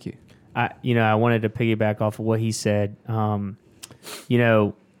right. Thank you. I wanted to piggyback off of what he said.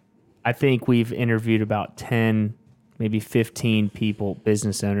 I think we've interviewed about 10, maybe 15 people,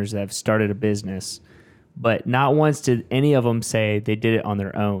 business owners that have started a business, but not once did any of them say they did it on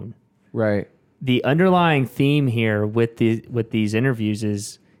their own. Right. The underlying theme here with these interviews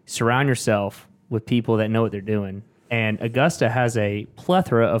is surround yourself with people that know what they're doing. And Augusta has a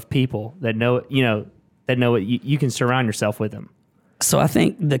plethora of people that know what you can surround yourself with them. So I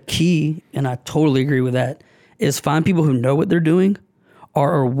think the key, and I totally agree with that, is find people who know what they're doing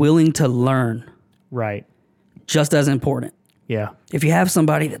or are willing to learn. Right. Just as important. Yeah. If you have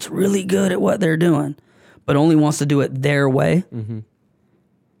somebody that's really good at what they're doing, but only wants to do it their way,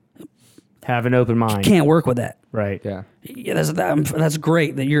 Have an open mind. can't work with that. Right. Yeah. Yeah, that's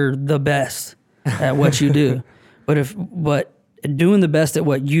great that you're the best at what you do, but doing the best at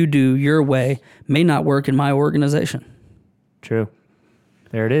what you do your way may not work in my organization. True.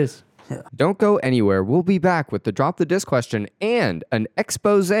 There it is. Don't go anywhere. We'll be back with the Drop the Disc question and an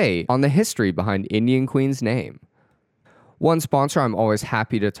expose on the history behind Indian Queen's name. One sponsor I'm always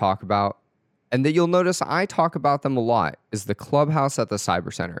happy to talk about, and that you'll notice I talk about them a lot, is the Clubhouse at the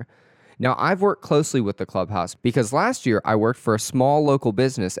Cyber Center. Now, I've worked closely with the Clubhouse because last year I worked for a small local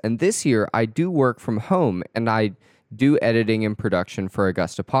business, and this year I do work from home and I do editing and production for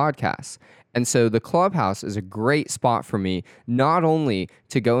Augusta Podcasts. And so the Clubhouse is a great spot for me, not only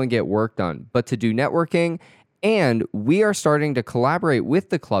to go and get work done, but to do networking. And we are starting to collaborate with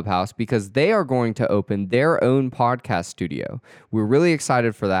the Clubhouse because they are going to open their own podcast studio. We're really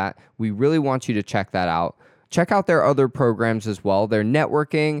excited for that. We really want you to check that out. Check out their other programs as well. Their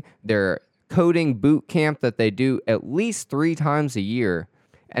networking, their coding boot camp that they do at least 3 times a year,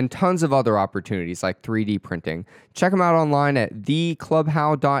 and tons of other opportunities like 3D printing. Check them out online at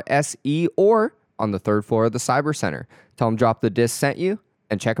theclubhow.se or on the 3rd floor of the Cyber Center. Tell them Drop the Disc sent you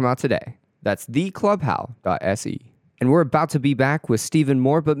and check them out today. That's theclubhow.se. And we're about to be back with Stephen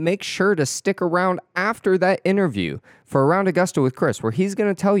Moore, but make sure to stick around after that interview for Around Augusta with Chris, where he's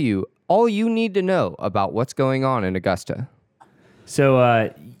going to tell you all you need to know about what's going on in Augusta.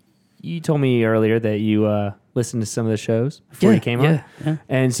 So you told me earlier that you listened to some of the shows before you came on. Yeah.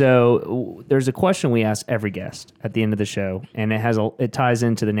 And so there's a question we ask every guest at the end of the show, and it ties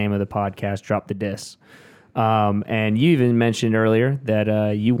into the name of the podcast, Drop the Diss. And you even mentioned earlier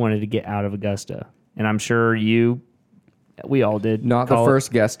that you wanted to get out of Augusta, and I'm sure we all did. Not the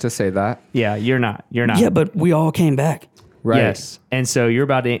first guest to say that. Yeah, you're not. Yeah, but we all came back. Right. Yes. And so you're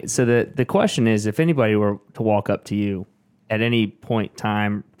about to. So the question is, if anybody were to walk up to you at any point,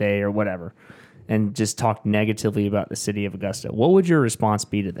 time, day, or whatever, and just talk negatively about the city of Augusta, what would your response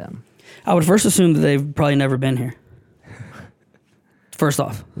be to them? I would first assume that they've probably never been here. First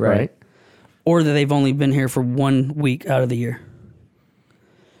off. Right. Or that they've only been here for 1 week out of the year.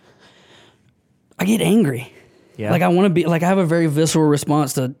 I get angry. Yeah. Like I want to be like I have a very visceral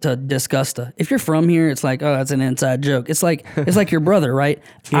response to disgusta. If you're from here, it's like, oh, that's an inside joke. It's like your brother, right?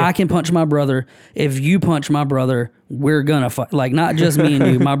 Yeah. I can punch my brother. If you punch my brother, we're gonna fight. Like not just me and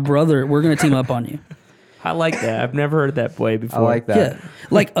you, my brother. We're gonna team up on you. I like that. I've never heard that way before. I like that. Yeah,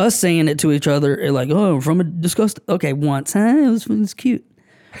 like us saying it to each other, like, oh, from a disgust. Okay, once, it was cute.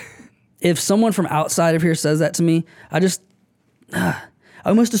 If someone from outside of here says that to me, I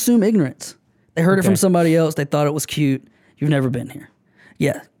almost assume ignorance. They heard it from somebody else. They thought it was cute. You've never been here.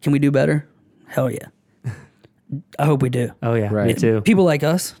 Yeah. Can we do better? Hell yeah. I hope we do. Oh yeah, Right. me too. People like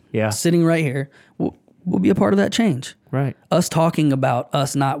us, Yeah. sitting right here, will be a part of that change. Right. Us talking about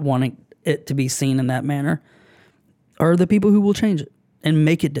us not wanting it to be seen in that manner are the people who will change it and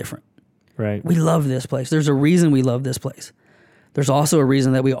make it different. Right. We love this place. There's a reason we love this place. There's also a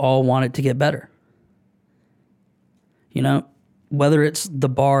reason that we all want it to get better. You know, whether it's the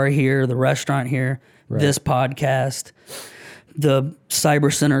bar here, the restaurant here, this podcast, the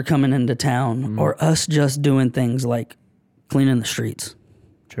cyber center coming into town, or us just doing things like cleaning the streets.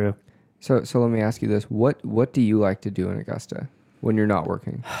 True. So let me ask you this: what do you like to do in Augusta when you're not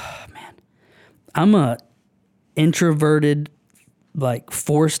working? I'm a introverted, like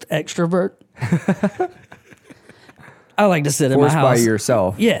forced extrovert. I like to sit in my Forced by house.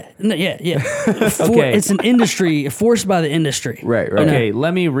 yourself. Yeah. Okay. It's an industry, forced by the industry. Right. Okay,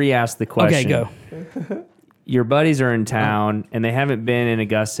 let me re-ask the question. Okay, go. Your buddies are in town and they haven't been in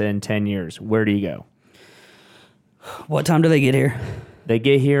Augusta in 10 years. Where do you go? What time do they get here? They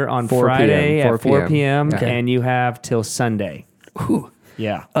get here on 4 Friday p.m., at 4 4 p.m. Okay. and you have till Sunday. Whew.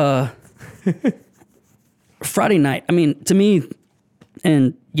 Yeah. Friday night. I mean, to me,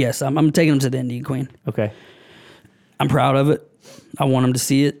 and yes, I'm taking them to the Indian Queen. Okay. I'm proud of it. I want them to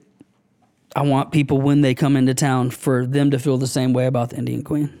see it. I want people when they come into town for them to feel the same way about the Indian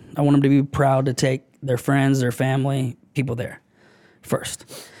Queen. I want them to be proud to take their friends, their family, people there first.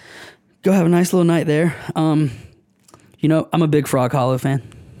 Go have a nice little night there. You know, I'm a big Frog Hollow fan.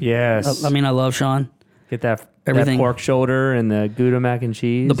 Yes. I mean, I love Sean. Get that everything- pork shoulder and the Gouda mac and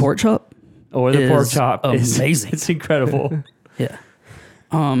cheese. The pork chop. or the pork is chop. amazing. It's incredible. Yeah.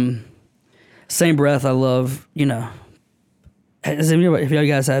 Same breath, I love, you know. Have you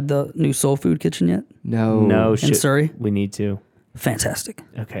guys had the new Soul Food Kitchen yet? No. No shit. Surrey? We need to. Fantastic.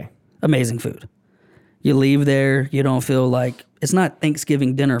 Okay. Amazing food. You leave there, you don't feel like it's not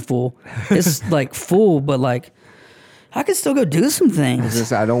Thanksgiving dinner full. It's like full, but like I could still go do some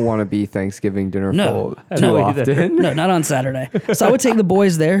things. I don't want to be Thanksgiving dinner No. full too No, either. often. No, not on Saturday. So I would take the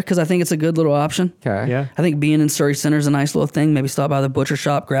boys there because I think it's a good little option. Okay. Yeah. I think being in Surrey Center is a nice little thing. Maybe stop by the butcher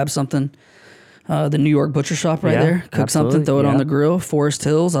shop, grab something. The New York butcher shop right Yeah, there. Cook something, absolutely, throw it on yeah. the grill. Forest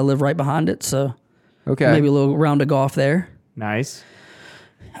Hills, I live right behind it, so Okay. maybe a little round of golf there. Nice.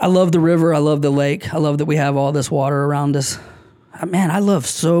 I love the river. I love the lake. I love that we have all this water around us. Man, I love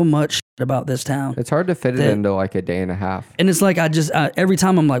so much shit about this town. It's hard to fit it That- into like a day and a half. And it's like I just every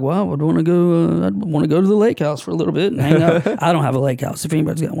time I'm like, well, I'd want to go. I'd want to go to the lake house for a little bit and hang out. I don't have a lake house. If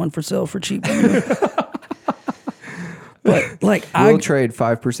anybody's got one for sale for cheap, but like We'll trade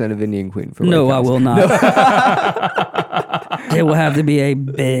 5% of Indian Queen for no, Lake I House. will not. It will have to be a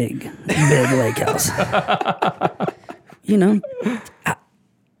big lake house. You know,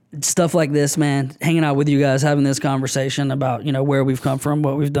 stuff like this, man. Hanging out with you guys, having this conversation about where we've come from,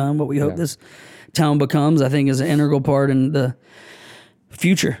 what we've done, what we hope this town becomes. I think is an integral part in the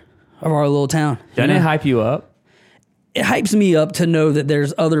future of our little town. Doesn't it hype you up? It hypes me up to know that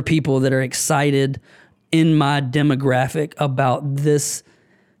there's other people that are excited in my demographic about this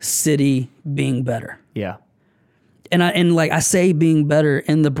city being better. Yeah. And I say being better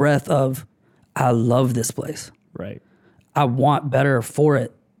in the breath of I love this place. Right. I want better for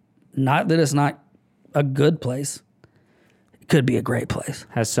it. Not that it's not a good place. It could be a great place.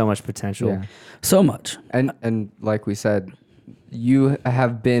 Has so much potential. Yeah. So much. And like we said, you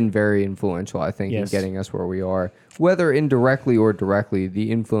have been very influential, I think, in Yes. getting us where we are. Whether indirectly or directly,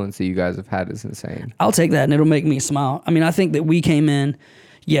 the influence that you guys have had is insane. I'll take that and it'll make me smile. I mean, I think that we came in,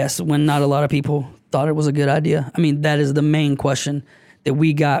 yes, when not a lot of people thought it was a good idea. I mean, that is the main question that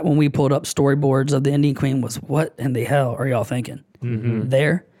we got when we pulled up storyboards of the Indian Queen was, what in the hell are y'all thinking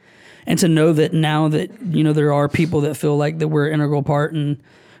there? And to know that now that, you know, there are people that feel like that we're an integral part in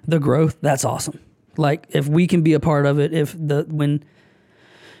the growth, that's awesome. Like if we can be a part of it, when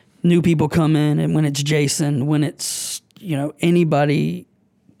new people come in and when it's Jason, when it's, you know, anybody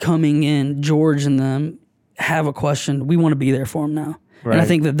coming in, George and them have a question, we want to be there for them now. Right. And I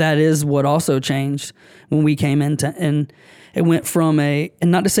think that is what also changed when we came into, and it went from and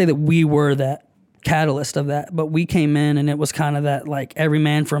not to say that we were that catalyst of that, but we came in and it was kind of that like every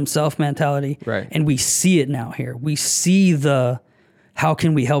man for himself mentality. Right. And we see it now here. We see how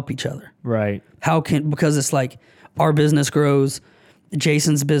can we help each other? Right. Because it's like our business grows,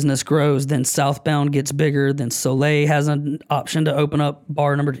 Jason's business grows, then Southbound gets bigger, then Soleil has an option to open up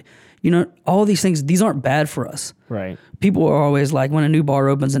bar number 2. You know, all these things, these aren't bad for us. Right. People are always like, when a new bar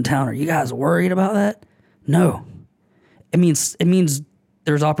opens in town, are you guys worried about that? No. It means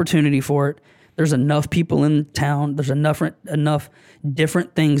there's opportunity for it. There's enough people in town. There's enough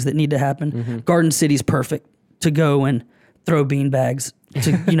different things that need to happen. Garden City's perfect to go and throw bean bags,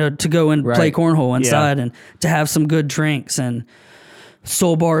 to go and play cornhole inside and to have some good drinks. And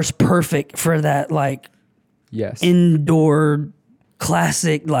Soul Bar's perfect for that, like, Yes. indoor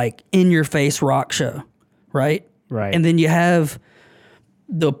classic, like in your face rock show, right? Right. And then you have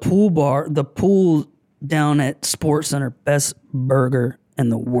the pool down at Sports Center, best burger in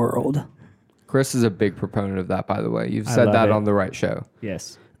the world. Chris is a big proponent of that, by the way. You've I said love that it. on the right show.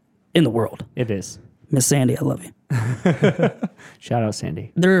 Yes. In the world. It is. Miss Sandy, I love you. Shout out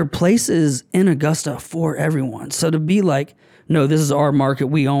Sandy. There are places in Augusta for everyone. So to be like, no, this is our market,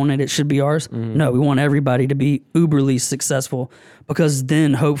 we own it, it should be ours. No, we want everybody to be uberly successful, because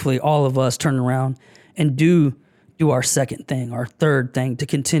then hopefully all of us turn around and do our second thing, our third thing to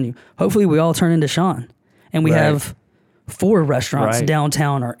continue. Hopefully we all turn into Sean and we Right. have 4 restaurants Right.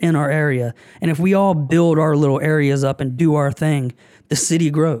 downtown or in our area. And if we all build our little areas up and do our thing, the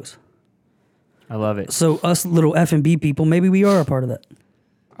city grows. I love it. So us little F&B people, maybe we are a part of that.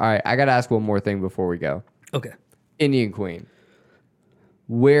 All right, I got to ask one more thing before we go. Okay. Indian Queen.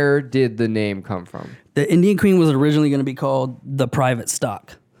 Where did the name come from? The Indian Queen was originally going to be called the Private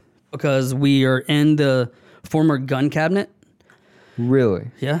Stock because we are in the former gun cabinet. Really?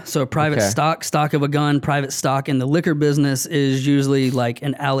 Yeah. So private Okay. stock of a gun, private stock in the liquor business is usually like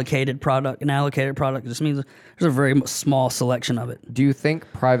an allocated product. An allocated product just means there's a very small selection of it. Do you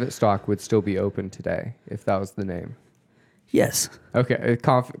think private stock would still be open today if that was the name? Yes. Okay,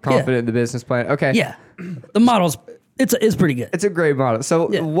 confident in the business plan. Okay. Yeah. The model's it's pretty good. It's a great model.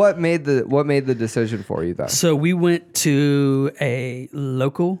 So Yeah. what made the decision for you though? So we went to a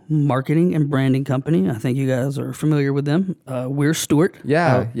local marketing and branding company. I think you guys are familiar with them. We're Stewart.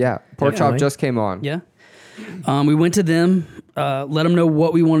 Yeah. Pork Chop Definitely. just came on. Yeah. We went to them, let them know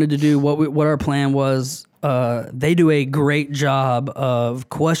what we wanted to do, what our plan was. They do a great job of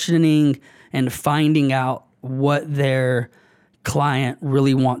questioning and finding out what their client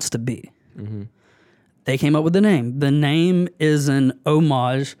really wants to be. They came up with the name. The name is an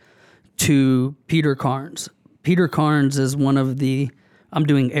homage to Peter Carnes. Peter Carnes is one of the, I'm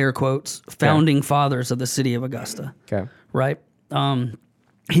doing air quotes, founding fathers of the city of Augusta. Okay. Right?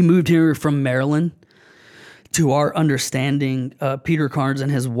 He moved here from Maryland. To our understanding, Peter Carnes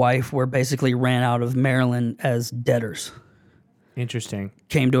and his wife were basically ran out of Maryland as debtors. Interesting.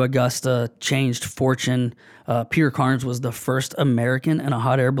 Came to Augusta, changed fortune. Peter Carnes was the first American in a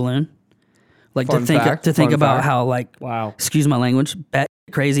hot air balloon. Like Fun to think fact, to think fun about fact. how like Wow. excuse my language, bat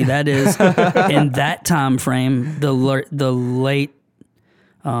crazy that is in that time frame, the late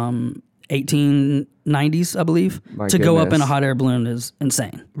 1890s, I believe. My to go up in goodness. a hot air balloon is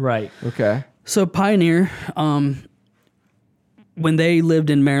insane. Right. Okay. So Pioneer, when they lived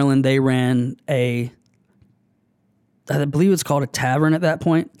in Maryland, they ran I believe it's called a tavern at that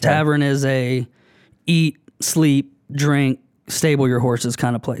point. Tavern is a eat, sleep, drink, stable your horses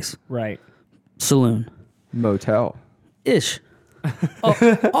kind of place. Right. Saloon. Motel. Ish.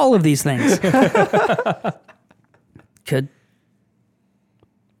 all of these things. Could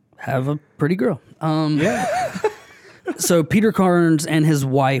have a pretty girl. So Peter Carnes and his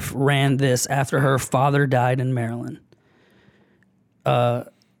wife ran this after her father died in Maryland.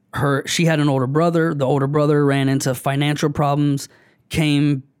 She had an older brother. The older brother ran into financial problems,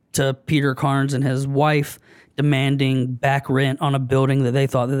 came to Peter Carnes and his wife demanding back rent on a building that they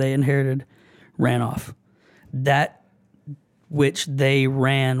thought that they inherited, ran off. That which they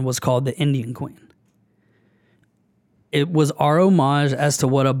ran, was called the Indian Queen. It was our homage as to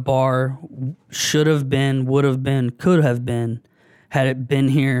what a bar should have been, would have been, could have been, had it been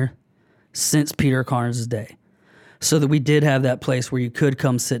here since Peter Carnes' day. So that we did have that place where you could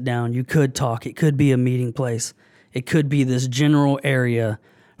come sit down, you could talk, it could be a meeting place, it could be this general area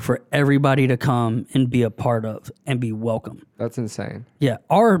for everybody to come and be a part of and be welcome. That's insane. Yeah,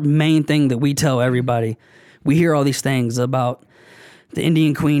 our main thing that we tell everybody, we hear all these things about the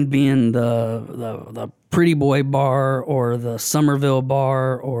Indian Queen being the Pretty Boy bar or the Somerville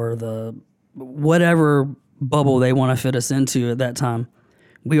bar or the whatever bubble they want to fit us into at that time.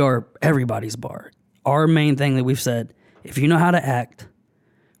 We are everybody's bar. Our main thing that we've said, if you know how to act,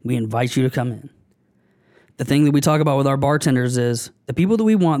 we invite you to come in. The thing that we talk about with our bartenders is the people that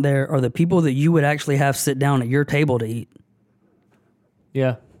we want there are the people that you would actually have sit down at your table to eat.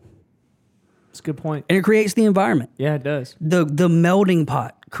 Yeah. That's a good point. And it creates the environment. Yeah, it does. The melting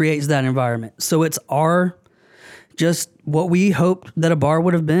pot creates that environment. So it's just what we hoped that a bar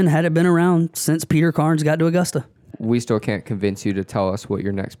would have been had it been around since Peter Carnes got to Augusta. We still can't convince you to tell us what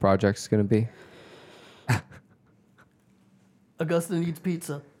your next project is going to be. Augusta needs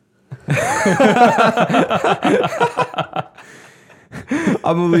pizza. I'm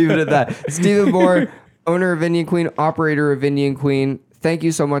going to leave it at that. Stephen Moore, owner of Indian Queen, operator of Indian Queen, thank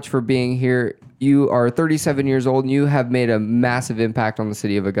you so much for being here. You are 37 years old and you have made a massive impact on the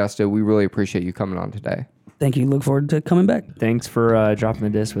city of Augusta. We really appreciate you coming on today. Thank you. Look forward to coming back. Thanks for dropping the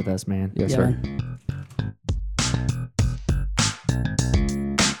disc with us, man. Yes, Yeah, sir. man.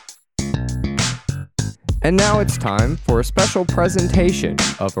 And now it's time for a special presentation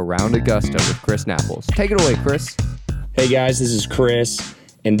of Around Augusta with Chris Naples. Take it away, Chris. Hey guys, this is Chris,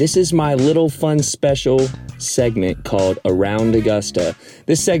 and this is my little fun special segment called Around Augusta.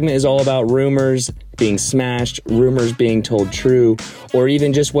 This segment is all about rumors being smashed, rumors being told true, or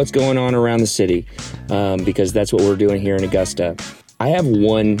even just what's going on around the city, because that's what we're doing here in Augusta. I have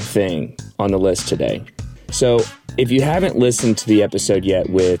one thing on the list today. So if you haven't listened to the episode yet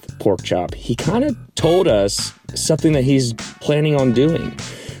with Porkchop, he kind of told us something that he's planning on doing.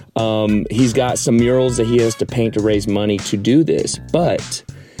 He's got some murals that he has to paint to raise money to do this. But,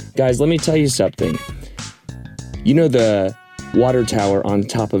 guys, let me tell you something. You know the water tower on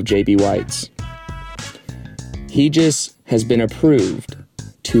top of J.B. White's? He just has been approved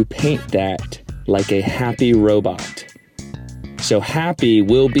to paint that like a Happy robot. So Happy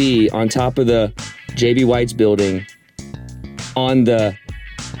will be on top of the J.B. White's building on the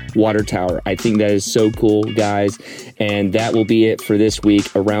water tower. I think that is so cool, guys. And that will be it for this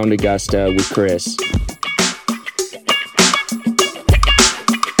week Around Augusta with Chris.